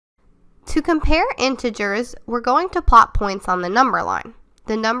To compare integers, we're going to plot points on the number line.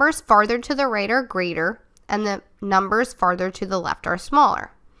 The numbers farther to the right are greater, and the numbers farther to the left are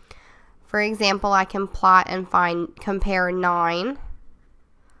smaller. For example, I can plot and compare 9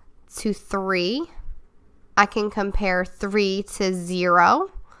 to 3. I can compare 3 to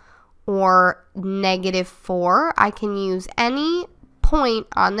 0 or -4. I can use any point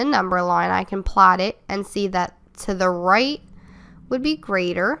on the number line. I can plot it and see that to the right would be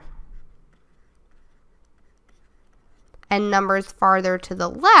greater, and numbers farther to the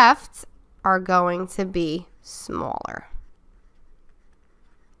left are going to be smaller.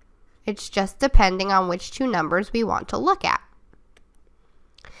 It's just depending on which two numbers we want to look at.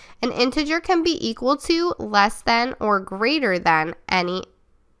 An integer can be equal to, less than, or greater than any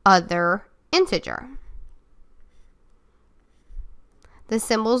other integer. The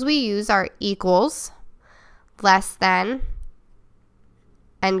symbols we use are equals, less than,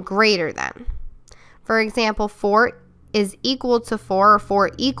 and greater than. For example, 4 is equal to 4, or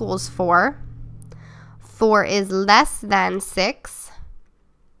 4 equals 4. 4 is less than 6,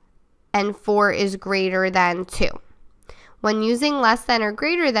 and 4 is greater than 2. When using less than or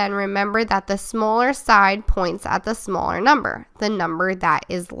greater than, remember that the smaller side points at the smaller number, the number that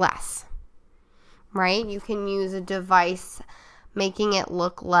is less, right? You can use a device making it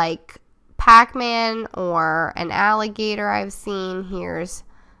look like Pac-Man or an alligator I've seen. Here's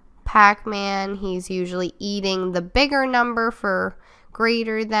Pac-Man. He's usually eating the bigger number for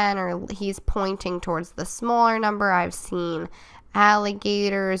greater than, or he's pointing towards the smaller number. I've seen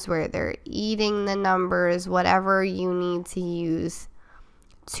alligators where they're eating the numbers. Whatever you need to use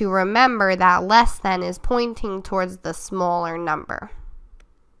to remember that less than is pointing towards the smaller number.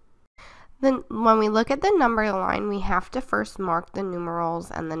 Then when we look at the number line, we have to first mark the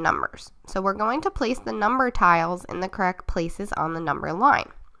numerals and the numbers. So we're going to place the number tiles in the correct places on the number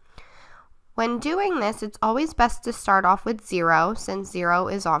line. When doing this, it's always best to start off with 0, since 0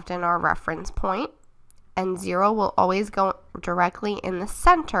 is often our reference point, and 0 will always go directly in the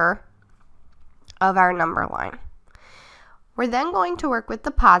center of our number line. We're then going to work with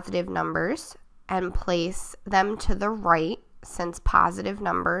the positive numbers and place them to the right, since positive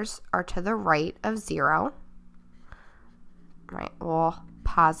numbers are to the right of 0. Right, all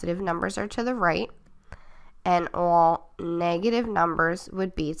positive numbers are to the right, and all negative numbers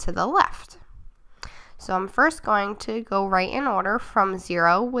would be to the left. So I'm first going to go right in order. From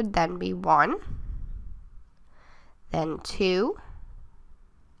 0 would then be 1, then 2,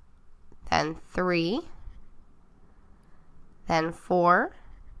 then 3, then 4,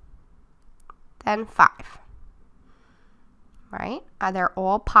 then 5. Right? They're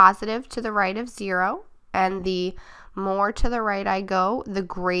all positive to the right of 0, and the more to the right I go, the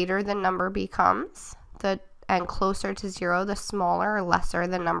greater the number becomes, and closer to 0, the smaller or lesser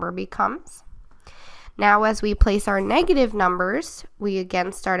the number becomes. Now as we place our negative numbers, we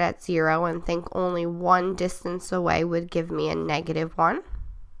again start at 0 and think only one distance away would give me a -1,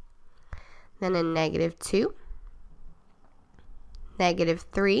 then a -2,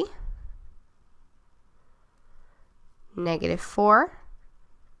 -3, -4,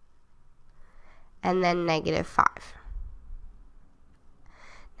 and then -5.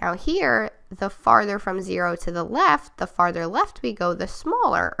 Now here, the farther from 0 to the left, the farther left we go, the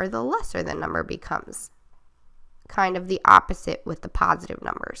smaller or the lesser the number becomes. Kind of the opposite with the positive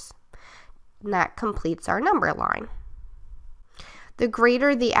numbers. And that completes our number line. The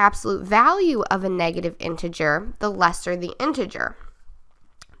greater the absolute value of a negative integer, the lesser the integer.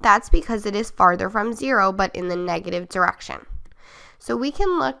 That's because it is farther from 0, but in the negative direction. So we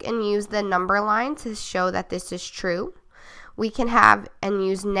can look and use the number line to show that this is true. We can have and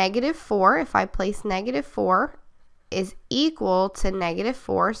use -4. If I place -4 is equal to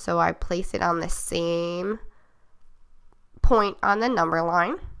 -4, so I place it on the same point on the number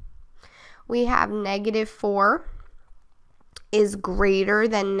line. We have -4 is greater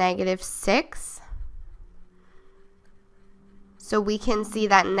than -6. So we can see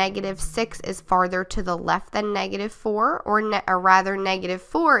that -6 is farther to the left than -4, or rather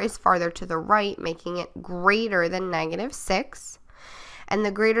 -4 is farther to the right, making it greater than -6. And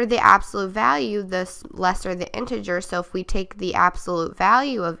the greater the absolute value, the lesser the integer. So if we take the absolute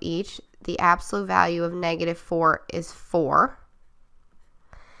value of each, the absolute value of -4 is 4.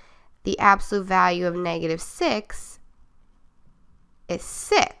 The absolute value of -6 is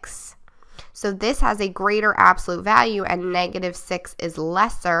 6. So this has a greater absolute value, and -6 is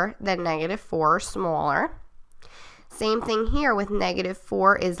lesser than -4, or smaller. Same thing here with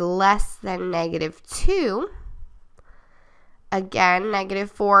 -4 is less than -2. Again,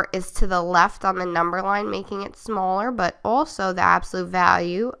 -4 is to the left on the number line, making it smaller, but also the absolute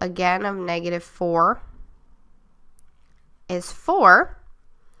value, again, of -4 is 4,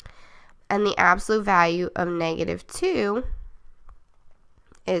 and the absolute value of -2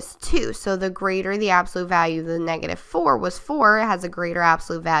 is 2. So the greater the absolute value of the -4 was 4, it has a greater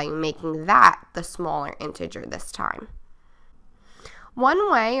absolute value, making that the smaller integer this time.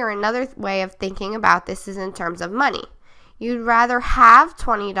 One way or another way of thinking about this is in terms of money. You'd rather have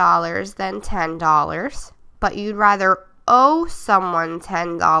 $20 than $10, but you'd rather owe someone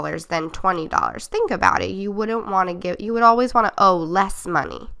 $10 than $20. Think about it. You would always want to owe less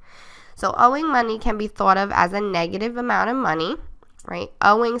money. So owing money can be thought of as a negative amount of money, right?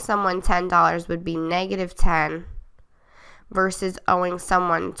 Owing someone $10 would be -10 versus owing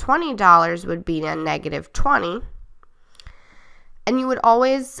someone $20 would be a -20. And you would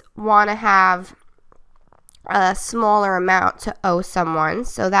always want to have a smaller amount to owe someone,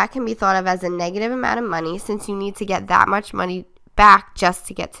 so that can be thought of as a negative amount of money. Since you need to get that much money back just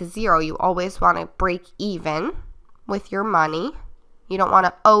to get to 0, you always want to break even with your money. You don't want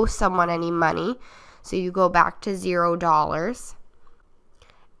to owe someone any money, so you go back to $0.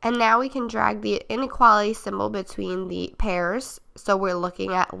 And now we can drag the inequality symbol between the pairs, so we're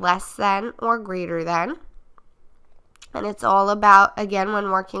looking at less than or greater than. And it's all about, again,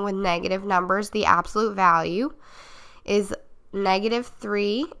 when working with negative numbers, the absolute value is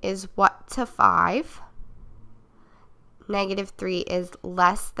 -3 is what to 5. -3 is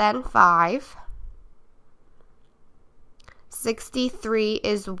less than 5. 63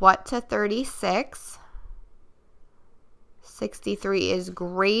 is what to 36. 63 is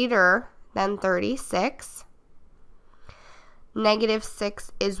greater than 36.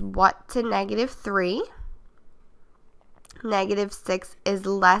 -6 is what to -3. -6 is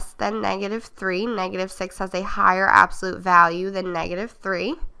less than -3. -6 has a higher absolute value than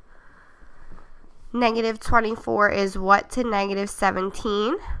 -3. -24 is what to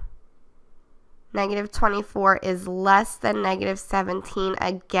 -17. -24 is less than -17.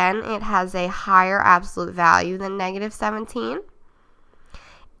 Again, it has a higher absolute value than -17.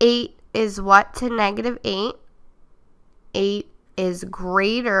 8 is what to -8. 8 is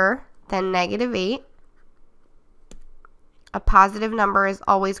greater than -8. A positive number is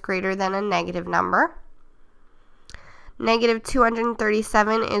always greater than a negative number.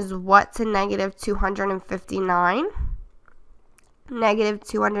 -237 is what to -259.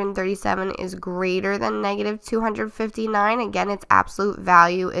 -237 is greater than -259. Again, its absolute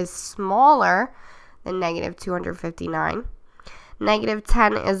value is smaller than -259.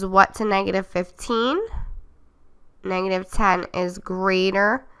 -10 is what to -15. -10 is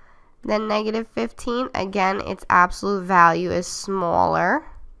greater than -15. Again, its absolute value is smaller.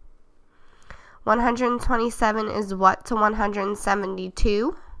 127 is what to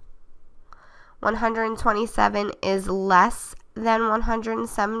 172. 127 is less than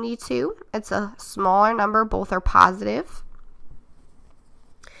 172. It's a smaller number. Both are positive.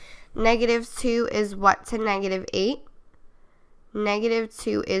 -2 is what to -8.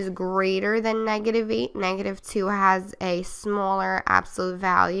 -2 is greater than -8. -2 has a smaller absolute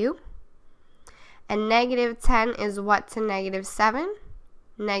value. And -10 is what to -7.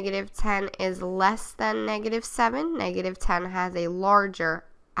 -10 is less than -7. -10 has a larger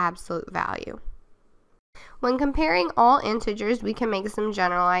absolute value. When comparing all integers, we can make some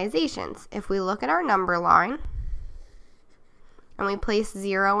generalizations. If we look at our number line and we place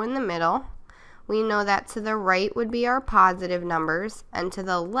 0 in the middle, we know that to the right would be our positive numbers and to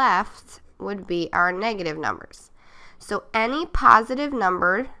the left would be our negative numbers. So any positive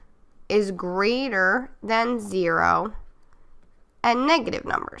number is greater than 0 and negative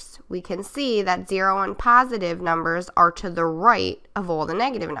numbers. We can see that 0 and positive numbers are to the right of all the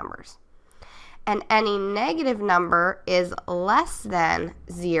negative numbers. And any negative number is less than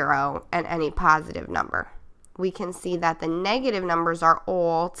 0 and any positive number. We can see that the negative numbers are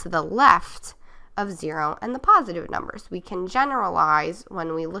all to the left of 0 and the positive numbers. We can generalize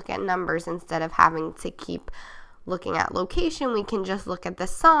when we look at numbers instead of having to keep looking at location. We can just look at the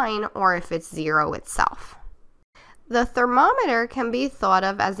sign or if it's 0 itself. The thermometer can be thought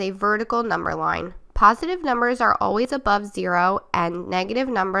of as a vertical number line. Positive numbers are always above 0 and negative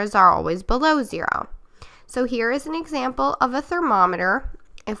numbers are always below 0. So here is an example of a thermometer.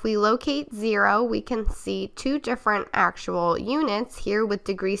 If we locate 0, we can see two different actual units. Here with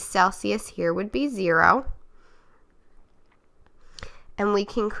degrees Celsius, here would be 0. And we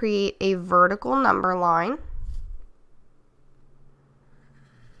can create a vertical number line.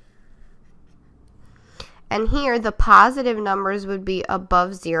 And here the positive numbers would be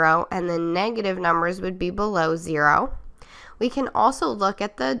above 0 and the negative numbers would be below 0. We can also look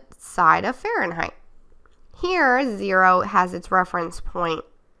at the side of Fahrenheit. Here, 0 has its reference point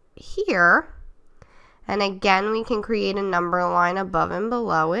here. And again, we can create a number line above and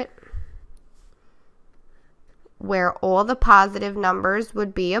below it, where all the positive numbers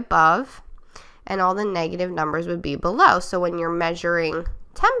would be above and all the negative numbers would be below. So when you're measuring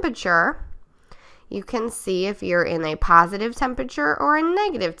temperature, you can see if you're in a positive temperature or a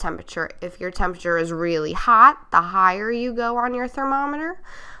negative temperature. If your temperature is really hot, the higher you go on your thermometer,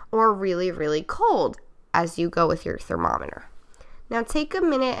 or really, really cold as you go with your thermometer. Now take a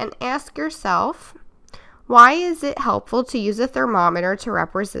minute and ask yourself, why is it helpful to use a thermometer to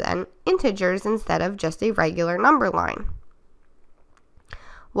represent integers instead of just a regular number line?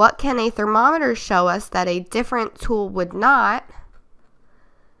 What can a thermometer show us that a different tool would not?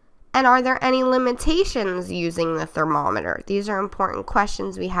 And are there any limitations using the thermometer? These are important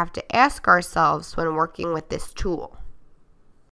questions we have to ask ourselves when working with this tool.